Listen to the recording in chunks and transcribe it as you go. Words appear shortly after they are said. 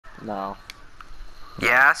No.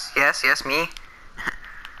 Yes, yes, yes, me.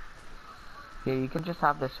 Yeah, you can just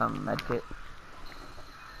have this medkit.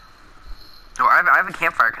 Oh, I have a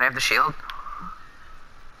campfire. Can I have the shield?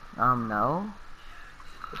 No.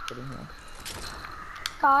 Just put it here.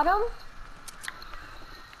 Got him.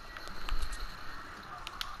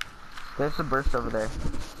 There's a burst over there.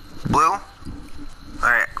 Blue?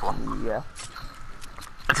 Alright, cool. Yeah.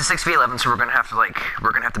 It's a 6v11, so we're gonna have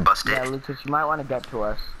to bust it. Yeah, Lucas, you might want to get to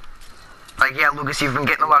us. Like, yeah, Lucas, you've been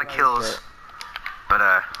getting a lot of kills. But,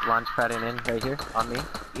 Launch padding in right here on me.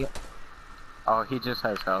 Yep. Oh, he just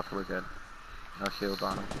has health. We're good. No shield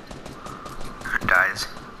on him. dies.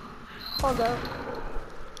 Hold up.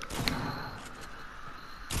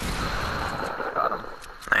 Got him.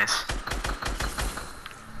 Nice.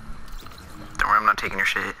 Don't worry, I'm not taking your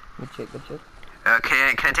shit. Good shit, good shit.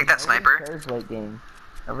 Can I take that sniper? Nobody cares late game.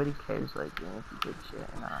 Nobody cares late game if you good shit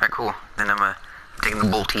or not. Alright, cool. Then I'm taking the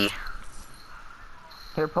bolty.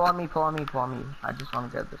 Here, pull on me, pull on me, pull on me. I just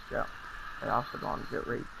want to get this job. I also don't want to get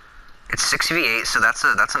raped. It's 6v8, so that's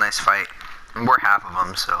a nice fight. And we're half of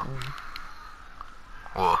them, so.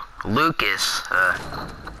 Well, Lucas.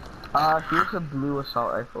 Here's a blue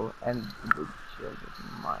assault rifle and the shield is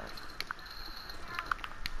mine.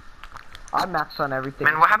 I maxed on everything.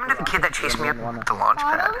 Man, what happened to the kid that chased me up the launch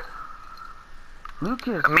pad?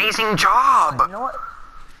 Lucas. Amazing job! You know what?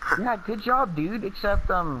 Yeah, good job, dude.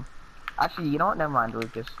 Except, actually, you know what? Never mind,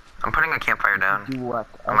 Lucas. I'm putting a campfire down. Do what?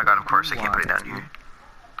 Oh my god, of course I can't put it down here.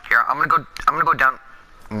 Here, I'm gonna go down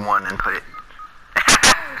one and put it.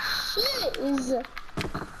 Jeez.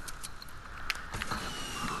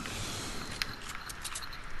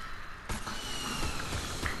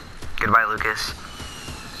 Goodbye, Lucas.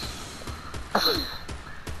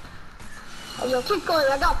 Oh, yo, keep going.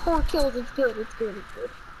 I got 4 kills. It's good. It's good. It's good.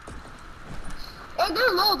 Hey,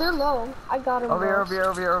 they're low. They're low. I got him. Over here, over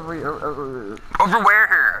here, over here, over here. Over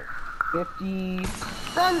where? 50.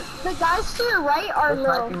 Then the guys to your right are They're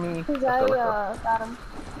low. sniping me. Cause Let's go, I got him.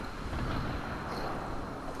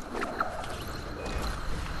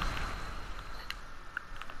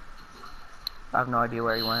 I have no idea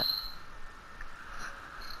where he went.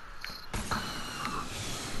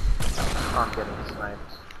 Oh, I'm getting sniped.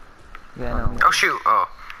 Yeah, no. Oh shoot! Oh.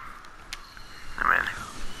 Oh man.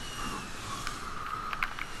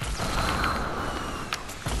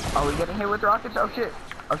 Are we getting hit with rockets? Oh shit!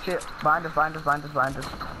 Oh shit! Behind us! Behind us! Behind us! Behind us!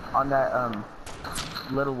 On that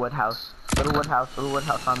little wood house. Little wood house. Little wood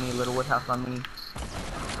house on me. Little wood house on me.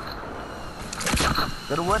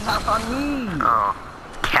 Little wood house on me. Oh.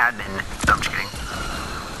 Cabin. No, I'm just kidding.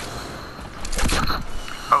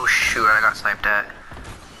 Oh shoot! I got sniped at.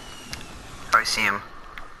 Oh, I see him.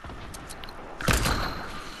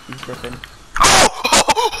 He's dipping. Oh!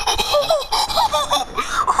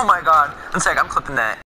 Oh my god! One sec, I'm clipping that.